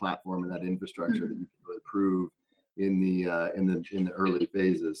that platform and that infrastructure that you can really prove in the early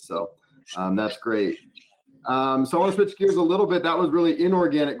phases. So that's great. So I want to switch gears a little bit. That was really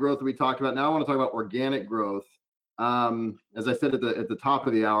inorganic growth that we talked about. Now I want to talk about organic growth. As I said at the top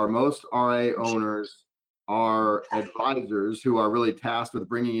of the hour, most RA owners are advisors who are really tasked with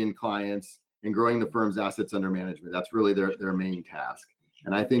bringing in clients and growing the firm's assets under management. That's really their main task.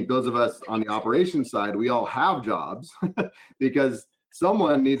 And I think those of us on the operations side, we all have jobs because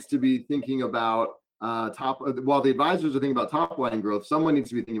someone needs to be thinking about while the advisors are thinking about top line growth, someone needs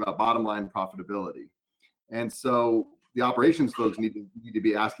to be thinking about bottom line profitability. And so the operations folks need to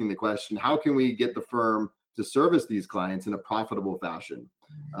be asking the question, how can we get the firm to service these clients in a profitable fashion?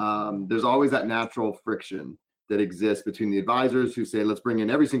 There's always that natural friction that exists between the advisors who say, let's bring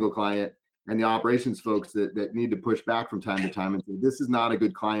in every single client, and the operations folks that need to push back from time to time and say, this is not a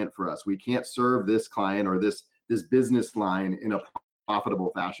good client for us. We can't serve this client or this business line in a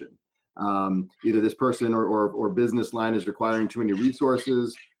profitable fashion. Either this person or business line is requiring too many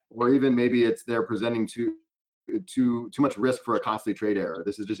resources, or even maybe they're presenting too much risk for a costly trade error.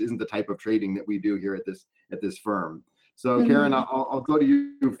 This just isn't the type of trading that we do here at this firm. So Karen, I'll go to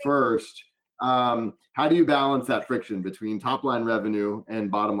you first. How do you balance that friction between top line revenue and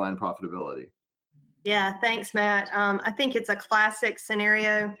bottom line profitability? Yeah, thanks, Matt. I think it's a classic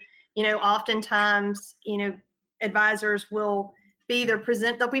scenario. Oftentimes, advisors will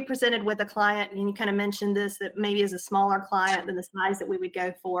they'll be presented with a client, and you kind of mentioned this, that maybe is a smaller client than the size that we would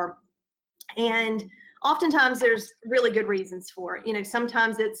go for. And oftentimes there's really good reasons for it.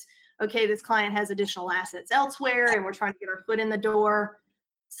 Sometimes it's, okay, this client has additional assets elsewhere and we're trying to get our foot in the door.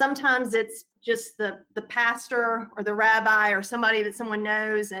 Sometimes it's just the pastor or the rabbi or somebody that someone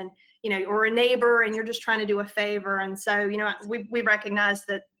knows, and or a neighbor, and you're just trying to do a favor. And so we recognize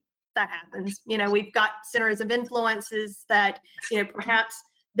that happens. We've got centers of influences that perhaps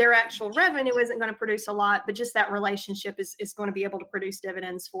their actual revenue isn't going to produce a lot, but just that relationship is going to be able to produce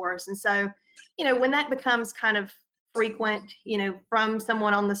dividends for us. And so when that becomes kind of frequent, from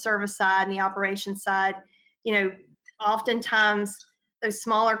someone on the service side and the operations side, oftentimes those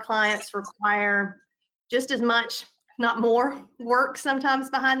smaller clients require just as much, if not more, work sometimes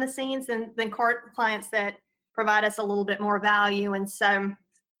behind the scenes than clients that provide us a little bit more value. And so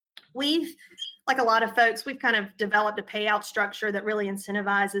we've, like a lot of folks, we've kind of developed a payout structure that really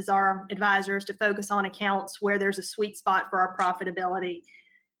incentivizes our advisors to focus on accounts where there's a sweet spot for our profitability.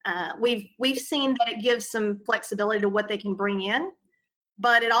 We've seen that it gives some flexibility to what they can bring in,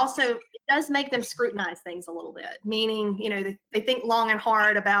 but it does make them scrutinize things a little bit, meaning, they think long and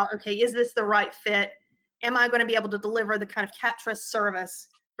hard about, okay, is this the right fit? Am I going to be able to deliver the kind of trust service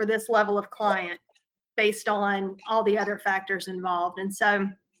for this level of client based on all the other factors involved? And so,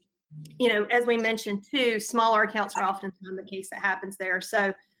 as we mentioned too, smaller accounts are often the case that happens there.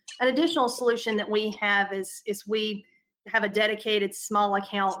 So an additional solution that we have is we have a dedicated small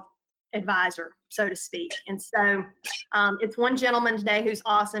account advisor, so to speak. And so it's one gentleman today who's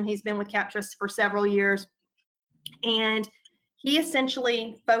awesome. He's been with CapTrust for several years, and he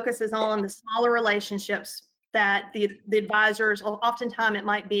essentially focuses on the smaller relationships that the advisors, oftentimes it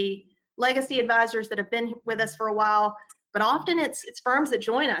might be legacy advisors that have been with us for a while, but often it's firms that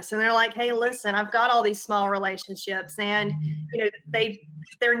join us and they're like, hey, listen, I've got all these small relationships, and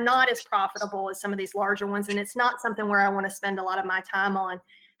they're not as profitable as some of these larger ones, and it's not something where I want to spend a lot of my time on.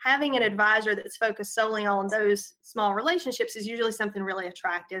 Having an advisor that's focused solely on those small relationships is usually something really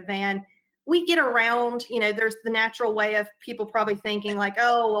attractive. And we get around, there's the natural way of people probably thinking like,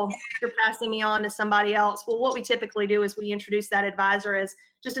 oh, well, you're passing me on to somebody else. Well, what we typically do is we introduce that advisor as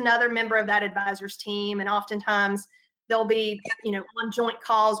just another member of that advisor's team. And oftentimes they'll be, on joint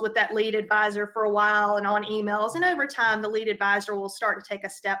calls with that lead advisor for a while and on emails. And over time, the lead advisor will start to take a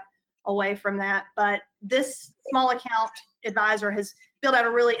step away from that. But this small account advisor has built out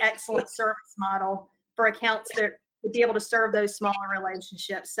a really excellent service model for accounts that would be able to serve those smaller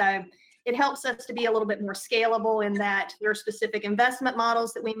relationships. So it helps us to be a little bit more scalable in that there are specific investment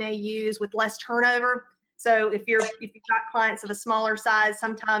models that we may use with less turnover. So if you've got clients of a smaller size,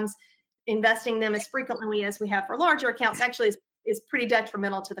 sometimes investing them as frequently as we have for larger accounts actually is pretty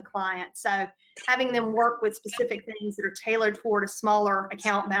detrimental to the client. So having them work with specific things that are tailored toward a smaller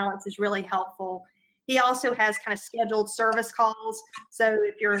account balance is really helpful. He also has kind of scheduled service calls. So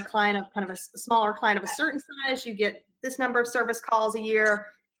if you're a client of kind of a smaller client of a certain size, you get this number of service calls a year.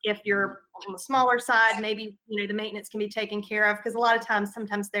 If you're on the smaller side, maybe, the maintenance can be taken care of, because a lot of times,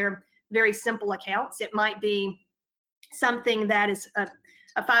 sometimes they're very simple accounts. It might be something that is a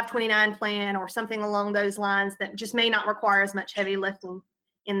 529 plan or something along those lines that just may not require as much heavy lifting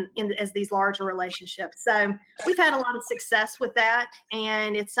as these larger relationships. So we've had a lot of success with that,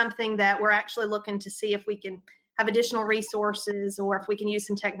 and it's something that we're actually looking to see if we can have additional resources or if we can use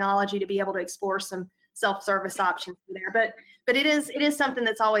some technology to be able to explore some self-service options there. But it is something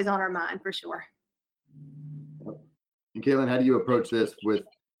that's always on our mind for sure. And Kaylin, how do you approach this with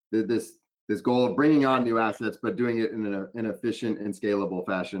this goal of bringing on new assets, but doing it in an efficient and scalable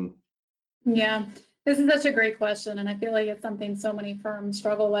fashion? Yeah, this is such a great question, and I feel like it's something so many firms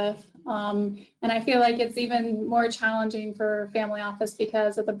struggle with. And I feel like it's even more challenging for family office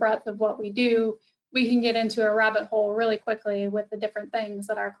because of the breadth of what we do. We can get into a rabbit hole really quickly with the different things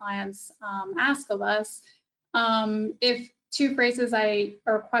that our clients ask of us. If two phrases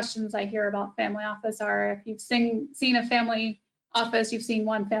or questions I hear about family office are, if you've seen a family office, you've seen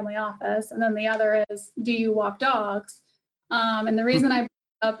one family office, and then the other is, do you walk dogs? And the reason I bring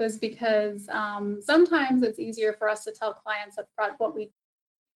it up is because sometimes it's easier for us to tell clients up front what we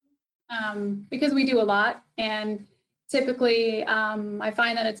because we do a lot, and typically I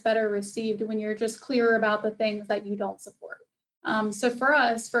find that it's better received when you're just clear about the things that you don't support. So for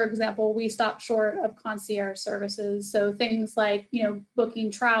us, for example, we stop short of concierge services. So things like, booking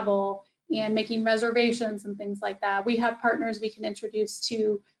travel and making reservations and things like that. We have partners we can introduce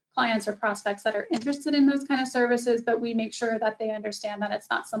to clients or prospects that are interested in those kind of services, but we make sure that they understand that it's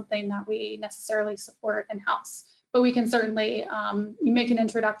not something that we necessarily support in-house. But we can certainly make an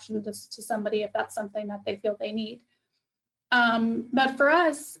introduction to somebody if that's something that they feel they need. But for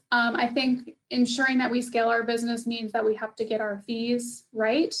us, I think ensuring that we scale our business means that we have to get our fees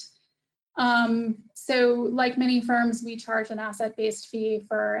right. So like many firms, we charge an asset-based fee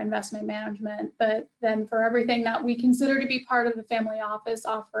for investment management, but then for everything that we consider to be part of the family office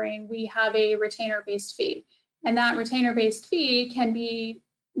offering, we have a retainer-based fee. And that retainer-based fee can be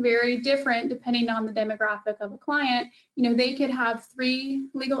very different depending on the demographic of a client. They could have 3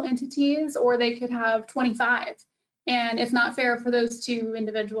 legal entities or they could have 25. And it's not fair for those 2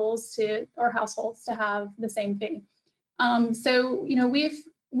 individuals or households to have the same fee. So,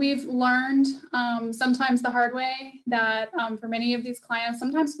 we've learned sometimes the hard way that for many of these clients,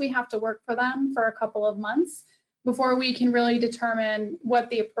 sometimes we have to work for them for a couple of months before we can really determine what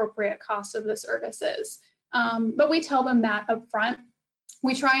the appropriate cost of the service is. But we tell them that up front.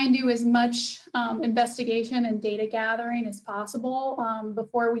 We try and do as much investigation and data gathering as possible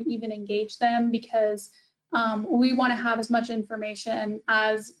before we even engage them, because we want to have as much information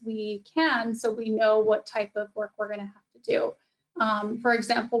as we can so we know what type of work we're going to have to do. For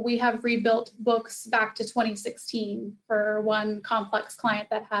example, we have rebuilt books back to 2016 for one complex client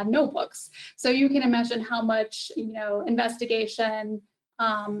that had no books. So you can imagine how much, investigation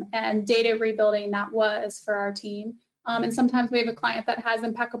and data rebuilding that was for our team. And sometimes we have a client that has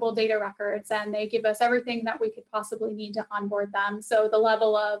impeccable data records and they give us everything that we could possibly need to onboard them. So the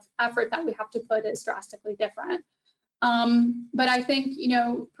level of effort that we have to put is drastically different. But I think,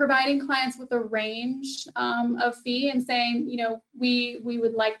 providing clients with a range of fee and saying, we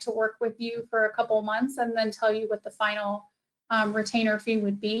would like to work with you for a couple of months and then tell you what the final retainer fee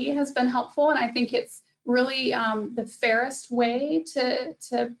would be has been helpful. And I think it's really the fairest way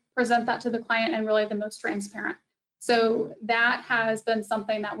to present that to the client and really the most transparent. So that has been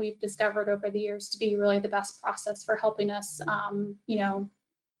something that we've discovered over the years to be really the best process for helping us,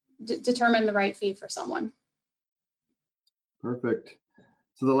 determine the right fee for someone. Perfect.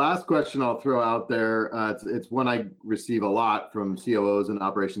 So the last question I'll throw out there, it's one I receive a lot from COOs and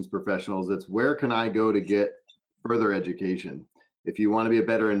operations professionals. It's, where can I go to get further education? If you want to be a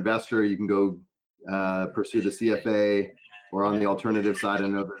better investor, you can go pursue the CFA, or on the alternative side, I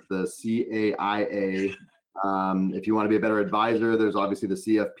know there's the CAIA. If you want to be a better advisor, there's obviously the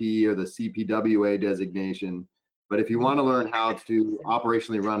CFP or the CPWA designation. But if you want to learn how to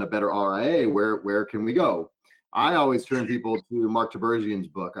operationally run a better RIA, where can we go? I always turn people to Mark Tiberzian's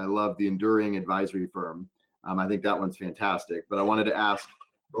book. I love The Enduring Advisory Firm. I think that one's fantastic. But I wanted to ask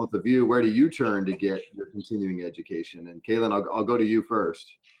both of you, where do you turn to get your continuing education? And Kaylin, I'll go to you first.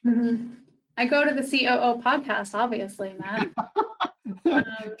 Mm-hmm. I go to the COO podcast, obviously, Matt.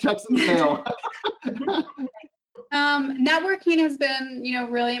 Checks in the mail. Networking has been,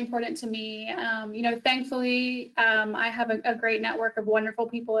 really important to me. Thankfully, I have a great network of wonderful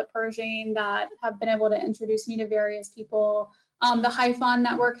people at Pershing that have been able to introduce me to various people. The HIFON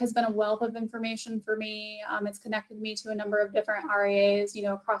network has been a wealth of information for me. It's connected me to a number of different RIAs,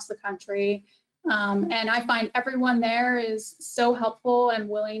 across the country. And I find everyone there is so helpful and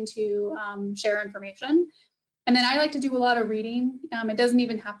willing to share information. And then I like to do a lot of reading. It doesn't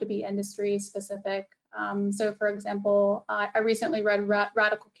even have to be industry specific. So for example, I recently read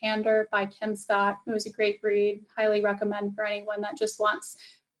Radical Candor by Kim Scott. It was a great read. Highly recommend for anyone that just wants,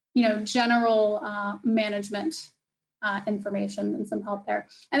 general management information and some help there.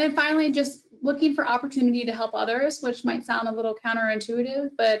 And then finally, just looking for opportunity to help others, which might sound a little counterintuitive,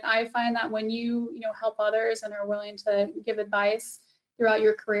 but I find that when you help others and are willing to give advice throughout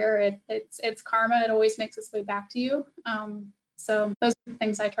your career, it's karma. It always makes its way back to you. So those are the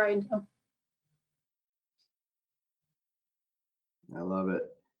things I try and do. I love it.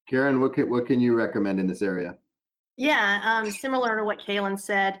 Karen, what can you recommend in this area? Yeah, similar to what Kaylin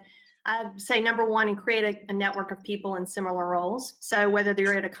said, I'd say number one, and create a network of people in similar roles. So whether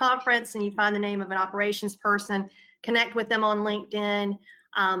you're at a conference and you find the name of an operations person, connect with them on LinkedIn.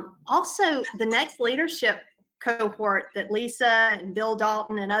 Also, the next leadership cohort that Lisa and Bill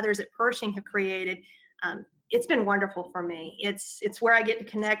Dalton and others at Pershing have created, it's been wonderful for me. It's where I get to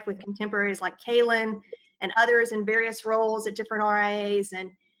connect with contemporaries like Kaylin and others in various roles at different RIAs,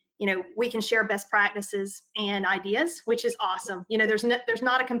 and we can share best practices and ideas, which is awesome. There's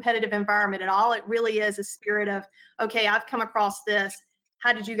not a competitive environment at all. It really is a spirit of, okay, I've come across this.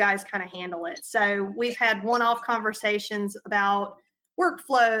 How did you guys kind of handle it? So we've had one-off conversations about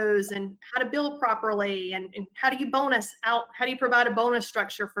workflows and how to bill properly and how do you provide a bonus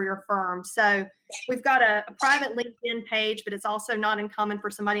structure for your firm. So we've got a private LinkedIn page, but it's also not uncommon for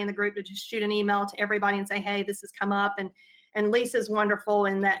somebody in the group to just shoot an email to everybody and say, hey, this has come up. And Lisa's wonderful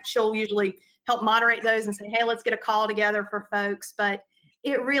in that she'll usually help moderate those and say, hey, let's get a call together for folks. But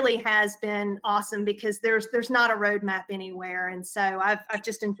it really has been awesome because there's not a roadmap anywhere. And so I've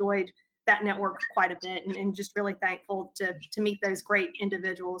just enjoyed that network quite a bit and just really thankful to meet those great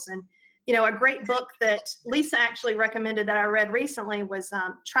individuals. And, a great book that Lisa actually recommended that I read recently was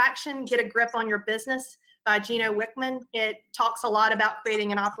Traction, Get a Grip on Your Business by Gino Wickman. It talks a lot about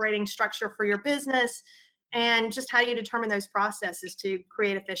creating an operating structure for your business and just how you determine those processes to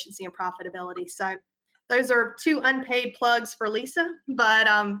create efficiency and profitability. So those are two unpaid plugs for Lisa, but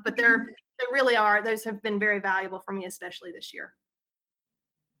they really are. Those have been very valuable for me, especially this year.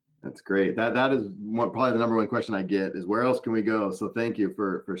 That's great. That is probably the number one question I get is where else can we go? So thank you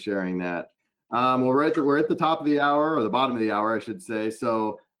for sharing that. Well, we're at the top of the hour, or the bottom of the hour, I should say.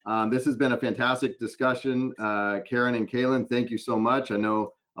 So this has been a fantastic discussion. Karen and Kaylin, thank you so much. I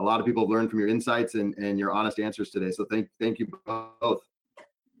know a lot of people have learned from your insights and your honest answers today. So thank you both.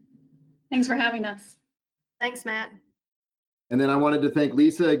 Thanks for having us. Thanks, Matt. And then I wanted to thank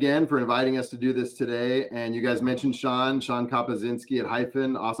Lisa again for inviting us to do this today. And you guys mentioned Sean Kopazinski at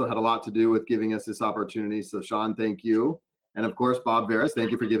Hyphen also had a lot to do with giving us this opportunity. So Sean, thank you. And of course, Bob Veras,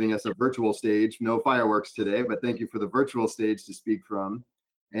 thank you for giving us a virtual stage. No fireworks today, but thank you for the virtual stage to speak from.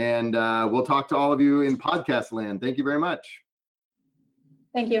 And we'll talk to all of you in podcast land. Thank you very much.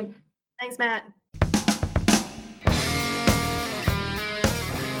 Thank you. Thanks, Matt.